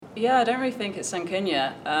Yeah, I don't really think it's sunk in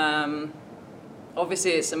yet.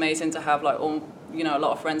 Obviously, it's amazing to have like a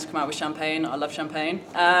lot of friends come out with champagne. I love champagne,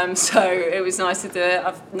 so it was nice to do it.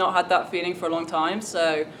 I've not had that feeling for a long time,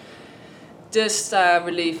 so just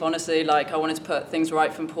relief, honestly. Like I wanted to put things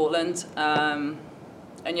right from Portland, and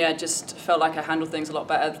yeah, just felt like I handled things a lot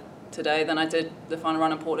better today than I did the final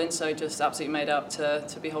round in Portland. So just absolutely made up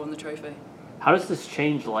to be holding the trophy. How does this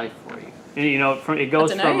change life for you? It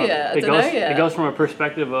goes from a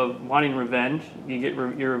perspective of wanting revenge. You get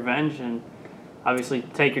your revenge, and obviously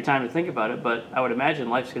take your time to think about it. But I would imagine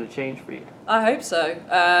life's going to change for you. I hope so.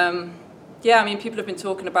 Yeah, I mean, people have been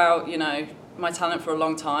talking about my talent for a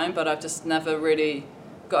long time, but I've just never really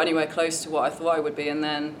got anywhere close to what I thought I would be. And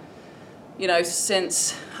then,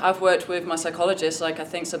 since I've worked with my psychologist, like I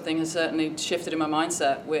think something has certainly shifted in my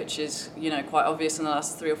mindset, which is quite obvious in the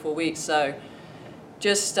last 3 or 4 weeks. So.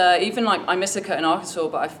 Just even like I missed a cut in Arkansas,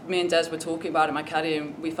 but me and Des were talking about it, my caddy,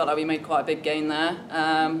 and we felt like we made quite a big gain there.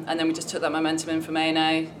 And then we just took that momentum in from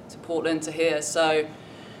A&A to Portland to here. So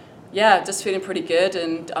yeah, just feeling pretty good,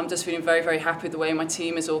 and I'm just feeling very, very happy with the way my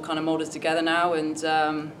team is all kind of molded together now. And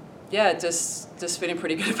yeah, just feeling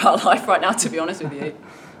pretty good about life right now, to be honest with you.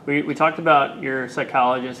 We talked about your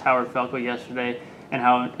psychologist, Howard Felko, yesterday, and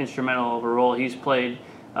how instrumental of a role he's played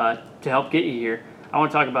to help get you here. I want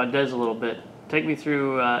to talk about Des a little bit. Take me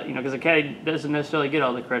through, because the caddy doesn't necessarily get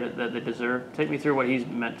all the credit that they deserve. Take me through what he's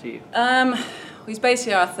meant to you. He's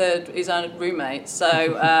basically he's our roommate.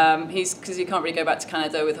 So because you can't really go back to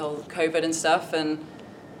Canada with whole COVID and stuff, and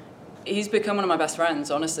he's become one of my best friends,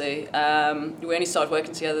 honestly. We only started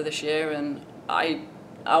working together this year, and I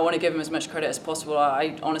want to give him as much credit as possible.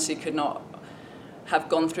 I honestly could not have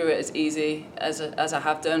gone through it as easy as I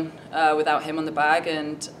have done without him on the bag,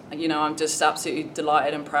 and I'm just absolutely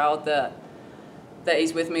delighted and proud that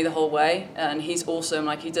he's with me the whole way, and he's awesome.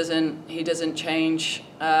 Like he doesn't change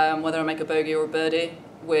whether I make a bogey or a birdie,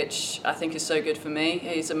 which I think is so good for me.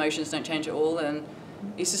 His emotions don't change at all, and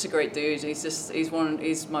he's just a great dude.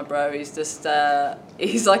 He's my bro. He's just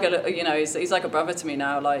he's like he's like a brother to me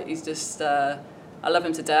now. Like he's just I love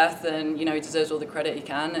him to death, and he deserves all the credit he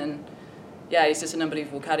can. And yeah, he's just an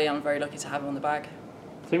unbelievable caddy. I'm very lucky to have him on the bag.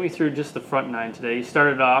 Take me through just the front nine today. You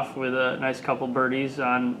started off with a nice couple birdies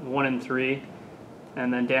on 1 and 3.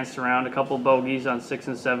 And then danced around a couple bogeys on 6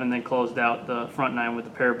 and 7, then closed out the front nine with a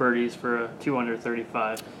pair of birdies for a 2 under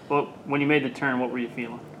 35. Well, when you made the turn, what were you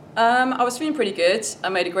feeling? I was feeling pretty good. I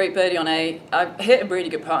made a great birdie on 8. I hit a really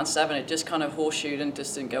good putt on 7. It just kind of horseshoed and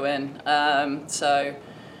just didn't go in. So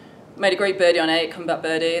made a great birdie on 8, comeback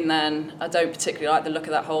birdie, and then I don't particularly like the look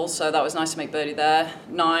of that hole, so that was nice to make birdie there.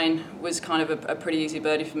 9 was kind of a pretty easy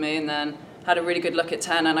birdie for me, and then had a really good look at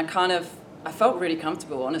 10, and I felt really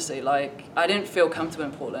comfortable, honestly. Like, I didn't feel comfortable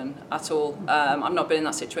in Portland at all. I've not been in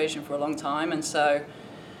that situation for a long time. And so,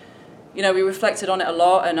 we reflected on it a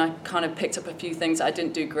lot, and I kind of picked up a few things that I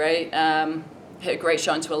didn't do great. Hit a great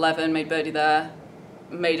shot into 11, made birdie there.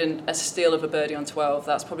 Made a steal of a birdie on 12.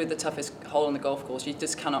 That's probably the toughest hole on the golf course. You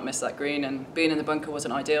just cannot miss that green, and being in the bunker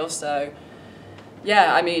wasn't ideal. So,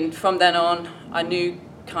 yeah, I mean, from then on, I knew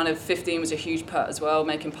kind of 15 was a huge putt as well,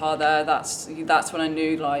 making par there. That's when I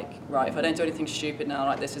knew, like, right, if I don't do anything stupid now,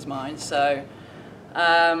 like, this is mine. So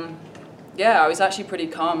yeah, I was actually pretty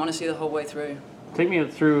calm, honestly, the whole way through. Take me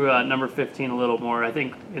through number 15 a little more. I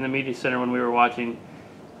think in the media center when we were watching,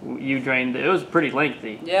 you drained, it was pretty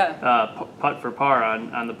lengthy. Yeah. Putt for par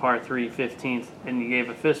on the par 3 15th, and you gave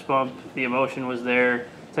a fist bump. The emotion was there.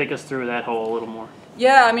 Take us through that hole a little more.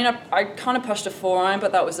 Yeah, I mean, I kind of pushed a 4-iron,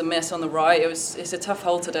 but that was a miss on the right. It's a tough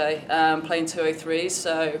hole today, playing 203,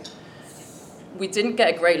 so we didn't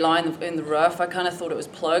get a great line in the rough. I kind of thought it was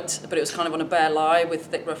plugged, but it was kind of on a bare lie with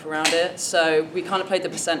thick rough around it. So we kind of played the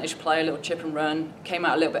percentage play, a little chip and run. Came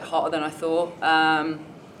out a little bit hotter than I thought.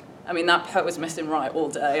 I mean, that putt was missing right all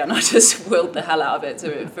day, and I just willed the hell out of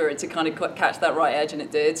it for it to kind of catch that right edge, and it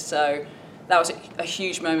did. So that was a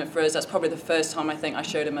huge moment for us. That's probably the first time I think I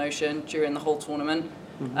showed emotion during the whole tournament,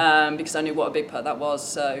 because I knew what a big putt that was.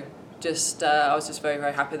 So I was just very,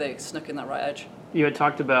 very happy that it snuck in that right edge. You had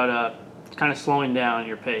talked about kind of slowing down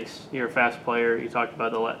your pace. You're a fast player. You talked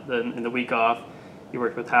about in the week off, you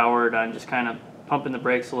worked with Howard on just kind of pumping the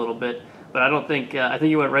brakes a little bit. But I think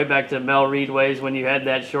you went right back to Mel Reid ways when you had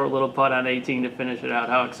that short little putt on 18 to finish it out.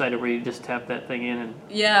 How excited were you to just tap that thing in?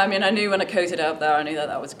 Yeah, I mean, I knew when I coated it up there, I knew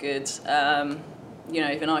that was good.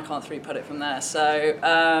 Even I can't 3-putt it from there. So,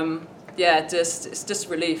 yeah, it's just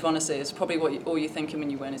relief, honestly. It's probably all you're thinking when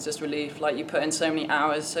you win. It's just relief. Like, you put in so many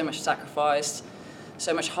hours, so much sacrifice,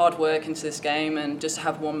 so much hard work into this game, and just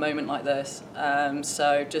have one moment like this.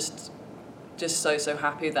 So just so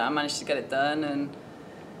happy that I managed to get it done. And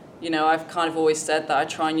I've kind of always said that I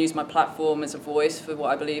try and use my platform as a voice for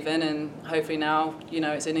what I believe in, and hopefully now,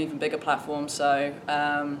 it's an even bigger platform. So,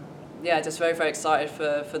 just very, very excited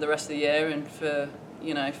for the rest of the year and for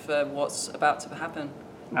what's about to happen.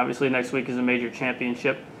 Obviously, next week is a major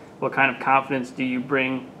championship. What kind of confidence do you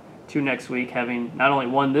bring to next week, having not only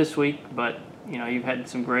won this week, but you've had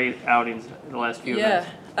some great outings in the last few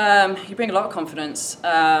events? You bring a lot of confidence.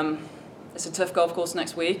 It's a tough golf course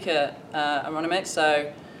next week at Aronimink,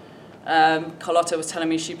 so Carlotta was telling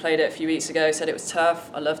me she played it a few weeks ago, said it was tough.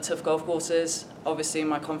 I love tough golf courses. Obviously,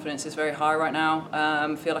 my confidence is very high right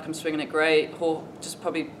now. Feel like I'm swinging it great. Just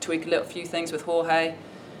probably tweak a few things with Jorge.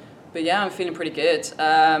 But yeah, I'm feeling pretty good.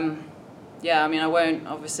 I won't,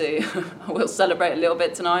 obviously, I will celebrate a little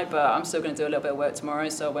bit tonight, but I'm still going to do a little bit of work tomorrow,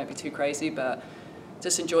 so it won't be too crazy. But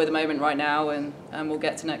just enjoy the moment right now, and we'll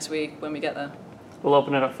get to next week when we get there. We'll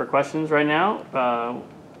open it up for questions right now.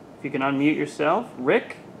 If you can unmute yourself.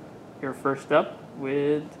 Rick, you're first up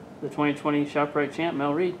with the 2020 ShopRite champ,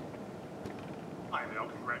 Mel Reid. Hi, Mel.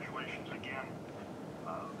 Congratulations again.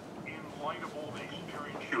 In light of all the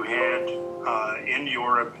experience you had in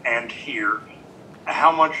Europe and here,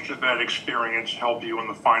 how much did that experience help you in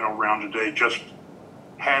the final round today, just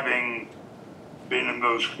having been in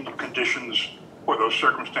those conditions or those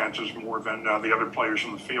circumstances more than the other players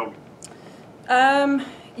in the field? I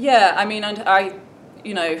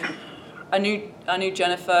knew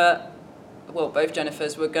Jennifer. Well, both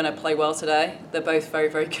Jennifers were going to play well today. They're both very,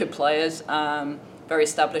 very good players, very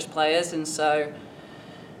established players, and so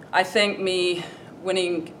I think me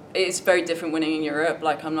winning. It's very different winning in Europe.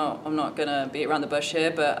 Like I'm not going to beat around the bush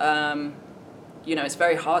here, but it's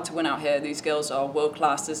very hard to win out here. These girls are world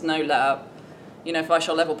class. There's no let up. If I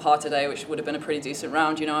shot level par today, which would have been a pretty decent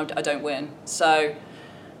round, I don't win. So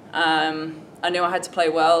I knew I had to play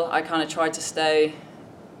well. I kind of tried to stay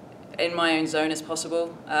in my own zone as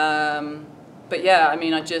possible. But yeah,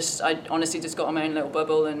 I honestly just got on my own little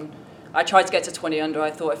bubble, and I tried to get to 20 under. I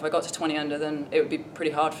thought if I got to 20 under, then it would be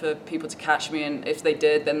pretty hard for people to catch me, and if they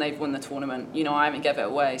did, then they've won the tournament. I haven't gave it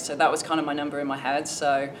away. So that was kind of my number in my head.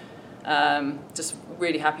 So just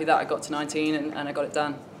really happy that I got to 19 and I got it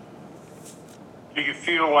done. Do you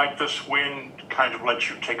feel like this win kind of lets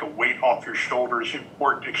you take a weight off your shoulders? You've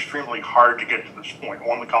worked extremely hard to get to this point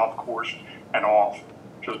on the golf course and off.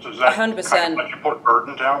 Does that 100%. kind of let you put a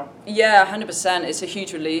burden down? Yeah, 100%. It's a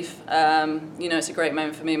huge relief. It's a great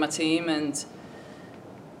moment for me and my team. And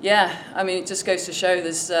yeah, it just goes to show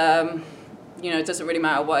there's, it doesn't really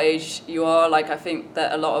matter what age you are. Like, I think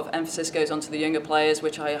that a lot of emphasis goes onto the younger players,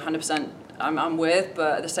 which I 100% I'm with.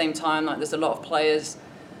 But at the same time, like, there's a lot of players,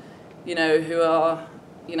 who are,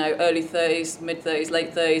 early 30s, mid 30s,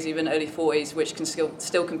 late 30s, even early 40s, which can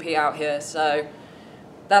still compete out here. So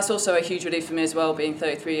that's also a huge relief for me as well, being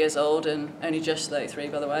 33 years old, and only just 33,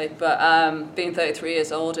 by the way. But being 33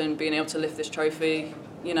 years old and being able to lift this trophy,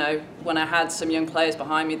 when I had some young players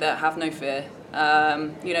behind me that have no fear.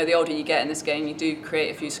 The older you get in this game, you do create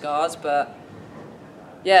a few scars, but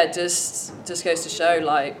yeah, it just goes to show,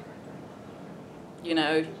 like,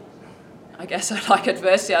 I guess I like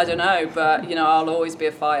adversity, I don't know, but, I'll always be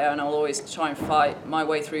a fighter, and I'll always try and fight my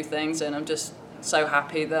way through things, and I'm just so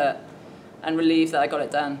happy and relieved that I got it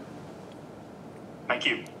done. Thank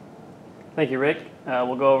you. Thank you, Rick.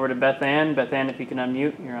 We'll go over to Beth Ann. Beth Ann, if you can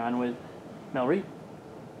unmute, you're on with Mel Reid.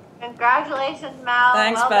 Congratulations, Mel.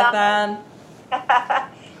 Thanks, well Beth done. Ann.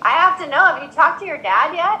 I have to know, have you talked to your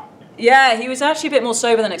dad yet? Yeah, he was actually a bit more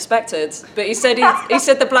sober than expected, but he said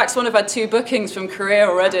the Black Swan have had 2 bookings from Korea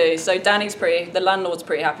already, so the landlord's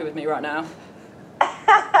pretty happy with me right now.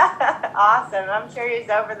 Awesome, I'm sure he's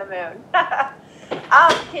over the moon.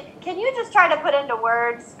 Can you just try to put into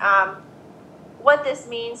words what this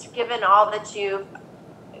means, given all that you've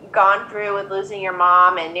gone through with losing your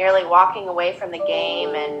mom and nearly walking away from the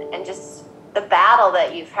game, and just the battle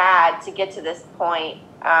that you've had to get to this point?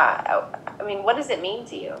 What does it mean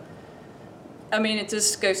to you? It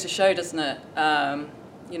just goes to show, doesn't it? No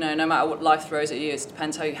matter what life throws at you, it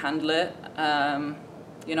depends how you handle it.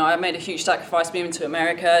 I made a huge sacrifice moving to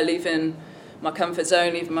America, leaving my comfort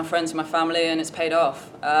zone, leaving my friends and my family, and it's paid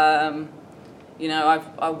off. I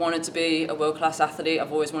wanted to be a world-class athlete.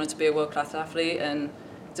 I've always wanted to be a world-class athlete, and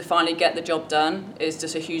to finally get the job done is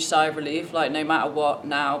just a huge sigh of relief. Like, no matter what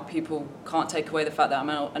now, people can't take away the fact that I'm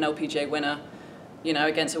an LPGA winner,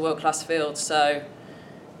 against a world-class field. So,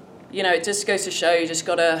 it just goes to show you just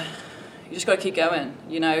gotta keep going.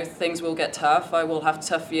 Things will get tough. I will have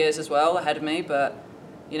tough years as well ahead of me, but,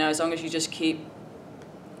 as long as you just keep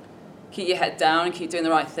your head down and keep doing the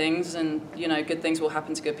right things, and good things will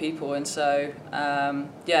happen to good people. And so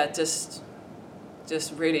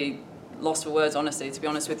just really lost for words, honestly, to be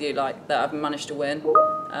honest with you, like that I've managed to win.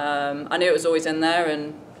 I knew it was always in there,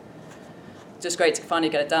 and just great to finally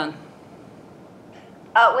get it done.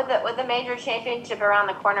 With the major championship around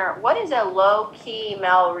the corner, what is a low-key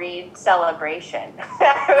Mel Reid celebration?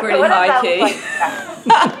 Pretty high-key. Like?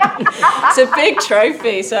 It's a big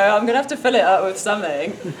trophy, so I'm going to have to fill it up with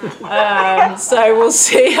something. So we'll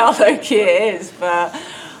see how low-key it is. But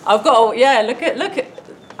I've got, look at.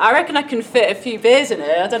 I reckon I can fit a few beers in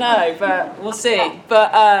it. I don't know, but we'll see.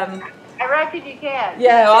 But I reckon you can.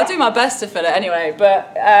 Yeah, well, I'll do my best to fill it anyway.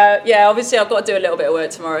 But obviously I've got to do a little bit of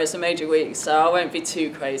work tomorrow. It's a major week, so I won't be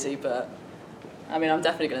too crazy. But I mean, I'm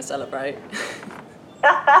definitely going to celebrate.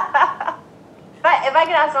 But if I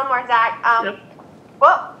could ask one more, Zach, Yep.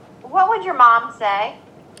 what would your mom say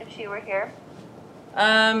if she were here?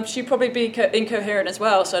 She'd probably be incoherent as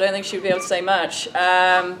well, so I don't think she'd be able to say much.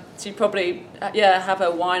 She'd probably have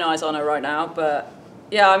her wine eyes on her right now, but.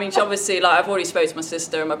 Yeah, I mean, obviously, like, I've already spoke to my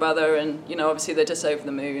sister and my brother, and, you know, obviously they're just over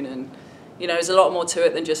the moon, and, you know, there's a lot more to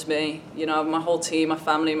it than just me. You know, my whole team, my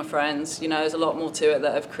family, my friends, you know, there's a lot more to it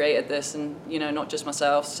that have created this, and, you know, not just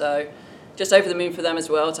myself. So just over the moon for them as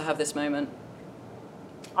well to have this moment.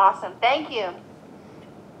 Awesome. Thank you.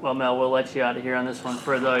 Well, Mel, we'll let you out of here on this one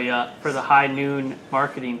for the high noon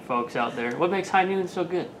marketing folks out there. What makes high noon so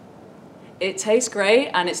good? It tastes great,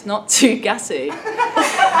 and it's not too gassy.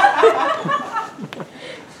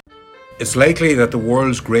 It's likely that the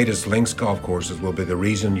world's greatest links golf courses will be the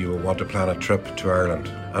reason you will want to plan a trip to Ireland.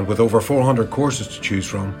 And with over 400 courses to choose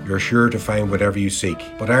from, you're sure to find whatever you seek.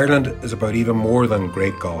 But Ireland is about even more than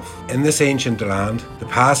great golf. In this ancient land, the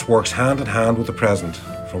past works hand in hand with the present.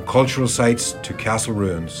 From cultural sites to castle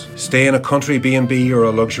ruins. Stay in a country B&B or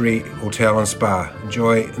a luxury hotel and spa.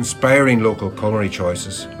 Enjoy inspiring local culinary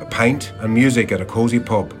choices, a pint and music at a cosy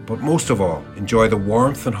pub. But most of all, enjoy the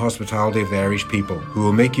warmth and hospitality of the Irish people, who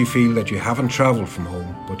will make you feel that you haven't travelled from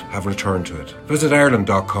home but have returned to it. Visit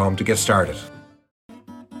Ireland.com to get started.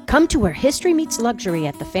 Come to where history meets luxury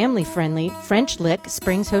at the family-friendly French Lick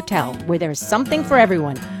Springs Hotel, where there's something for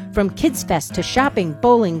everyone, from Kids Fest to shopping,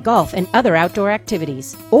 bowling, golf, and other outdoor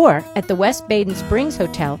activities. Or at the West Baden Springs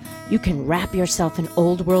Hotel, you can wrap yourself in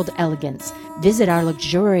old-world elegance. Visit our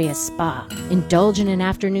luxurious spa, indulge in an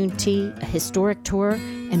afternoon tea, a historic tour,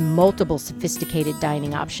 and multiple sophisticated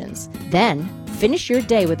dining options. Then, finish your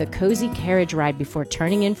day with a cozy carriage ride before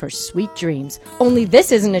turning in for sweet dreams. Only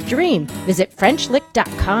this isn't a dream. Visit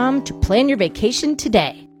FrenchLick.com to plan your vacation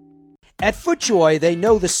today. At FootJoy, they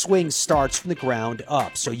know the swing starts from the ground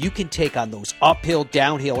up, so you can take on those uphill,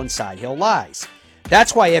 downhill, and sidehill lies.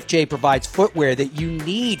 That's why FJ provides footwear that you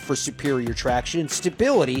need for superior traction and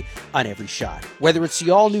stability on every shot. Whether it's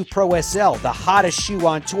the all-new Pro SL, the hottest shoe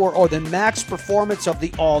on tour, or the max performance of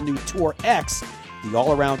the all-new Tour X, the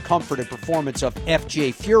all-around comfort and performance of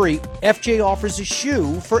FJ Fury, FJ offers a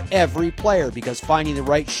shoe for every player, because finding the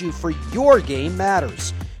right shoe for your game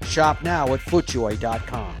matters. Shop now at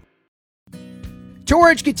FootJoy.com. Tour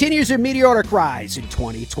Edge continues their meteoric rise. In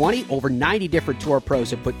 2020, over 90 different tour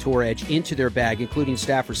pros have put Tour Edge into their bag, including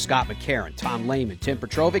staffers Scott McCarron, Tom Lehman, Tim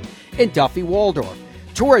Petrovic, and Duffy Waldorf.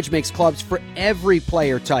 Tour Edge makes clubs for every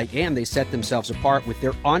player type, and they set themselves apart with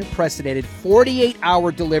their unprecedented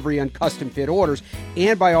 48-hour delivery on custom-fit orders,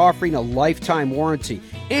 and by offering a lifetime warranty,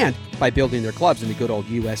 and by building their clubs in the good old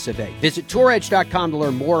US of A. Visit TourEdge.com to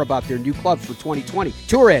learn more about their new clubs for 2020.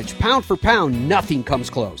 Tour Edge, pound for pound, nothing comes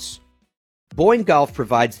close. Boyne Golf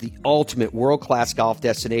provides the ultimate world-class golf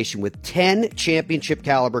destination with 10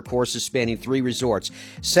 championship-caliber courses spanning 3 resorts.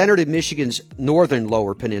 Centered in Michigan's northern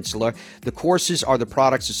Lower Peninsula, the courses are the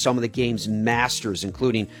products of some of the game's masters,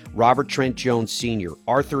 including Robert Trent Jones Sr.,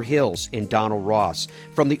 Arthur Hills, and Donald Ross.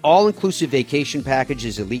 From the all-inclusive vacation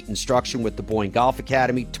packages, elite instruction with the Boyne Golf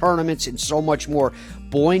Academy, tournaments, and so much more,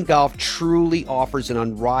 Boyne Golf truly offers an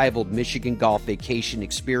unrivaled Michigan golf vacation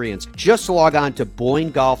experience. Just log on to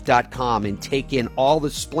BoyneGolf.com and take in all the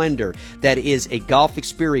splendor that is a golf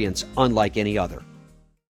experience unlike any other.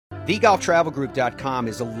 TheGolfTravelGroup.com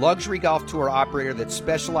is a luxury golf tour operator that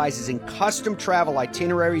specializes in custom travel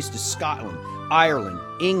itineraries to Scotland, Ireland,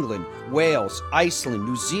 England, Wales, Iceland,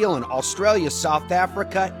 New Zealand, Australia, South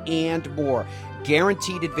Africa, and more.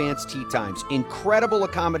 Guaranteed advanced tee times, incredible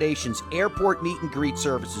accommodations, airport meet and greet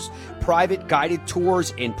services, private guided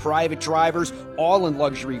tours, and private drivers, all in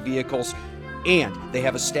luxury vehicles. And they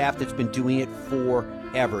have a staff that's been doing it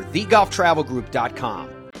forever. TheGolfTravelGroup.com.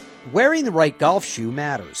 Wearing the right golf shoe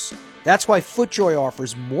matters. That's why FootJoy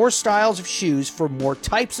offers more styles of shoes for more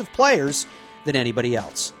types of players than anybody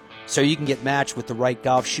else. so you can get matched with the right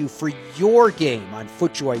golf shoe for your game on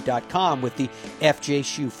FootJoy.com with the FJ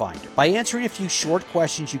Shoe Finder. By answering a few short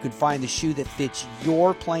questions, you can find the shoe that fits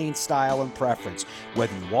your playing style and preference,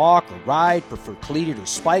 whether you walk or ride, prefer cleated or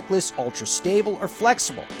spikeless, ultra stable or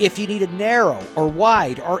flexible. If you need a narrow or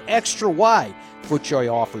wide or extra wide,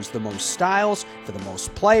 FootJoy offers the most styles for the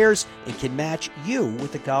most players and can match you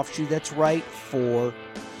with a golf shoe that's right for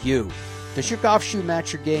you. Does your golf shoe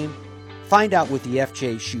match your game? Find out with the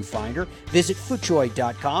FJ Shoe Finder. Visit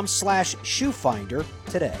FootJoy.com/shoe finder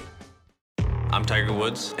today. I'm Tiger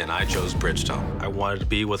Woods, and I chose Bridgestone. I wanted to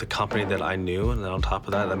be with a company that I knew, and on top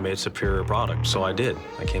of that, that made superior product. So I did.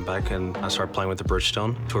 I came back and I started playing with the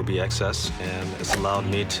Bridgestone Tour BXS, and it's allowed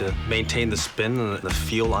me to maintain the spin and the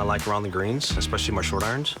feel I like around the greens, especially my short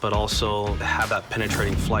irons, but also have that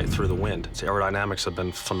penetrating flight through the wind. The aerodynamics have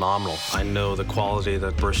been phenomenal. I know the quality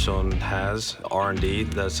that Bridgestone has, R&D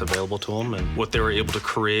that's available to them, and what they were able to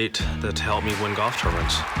create that to help me win golf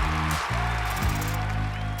tournaments.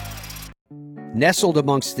 Nestled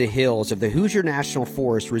amongst the hills of the Hoosier National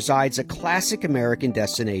Forest resides a classic American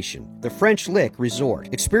destination, the French Lick Resort.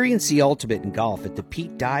 Experience the ultimate in golf at the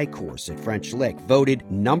Pete Dye course at French Lick, voted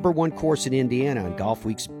 #1 course in Indiana on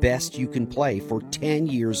Golfweek's Best You Can Play for 10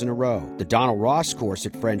 years in a row. The Donald Ross course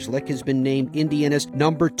at French Lick has been named Indiana's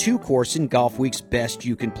 #2 course in Golfweek's Best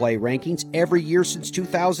You Can Play rankings every year since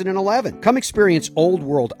 2011. Come experience old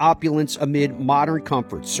world opulence amid modern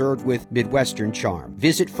comfort served with Midwestern charm.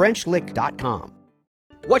 Visit FrenchLick.com.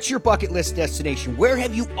 What's your bucket list destination? Where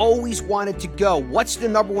have you always wanted to go? What's the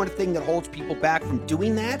 #1 thing that holds people back from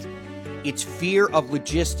doing that? It's fear of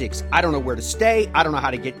logistics. I don't know where to stay. I don't know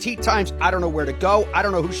how to get tee times. I don't know where to go. I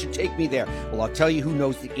don't know who should take me there. Well, I'll tell you who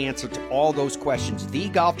knows the answer to all those questions.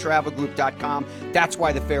 TheGolfTravelGroup.com. That's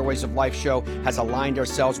why the Fairways of Life show has aligned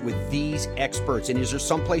ourselves with these experts. And is there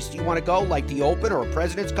some place you want to go, like the Open or a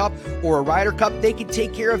President's Cup or a Ryder Cup? They can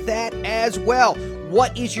take care of that as well.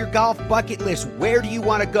 What is your golf bucket list? Where do you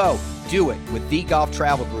want to go? Do it with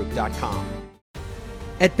TheGolfTravelGroup.com.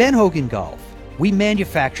 At Ben Hogan Golf, we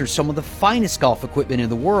manufacture some of the finest golf equipment in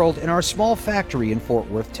the world in our small factory in Fort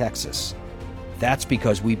Worth, Texas. That's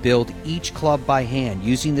because we build each club by hand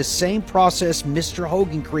using the same process Mr.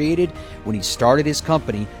 Hogan created when he started his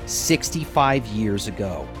company 65 years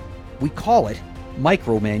ago. We call it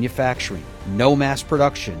micro-manufacturing, no mass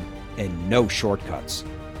production, and no shortcuts.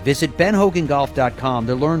 Visit benhogangolf.com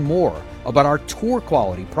to learn more about our tour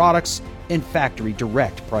quality products and factory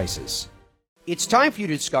direct prices. It's time for you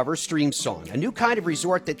to discover Streamsong, a new kind of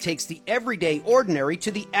resort that takes the everyday ordinary to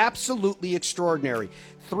the absolutely extraordinary.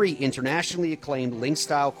 3 internationally acclaimed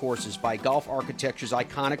Link-style courses by Golf Architecture's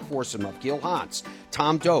iconic foursome of Gil Hans,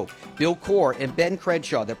 Tom Doak, Bill Coore, and Ben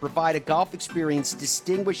Crenshaw that provide a golf experience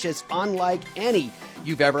distinguished as unlike any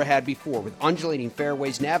you've ever had before, with undulating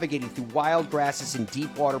fairways, navigating through wild grasses and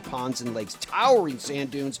deep water ponds and lakes, towering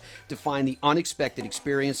sand dunes to find the unexpected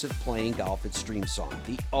experience of playing golf at Streamsong,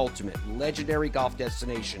 the ultimate legendary golf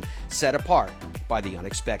destination set apart by the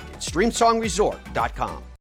unexpected. StreamSongResort.com.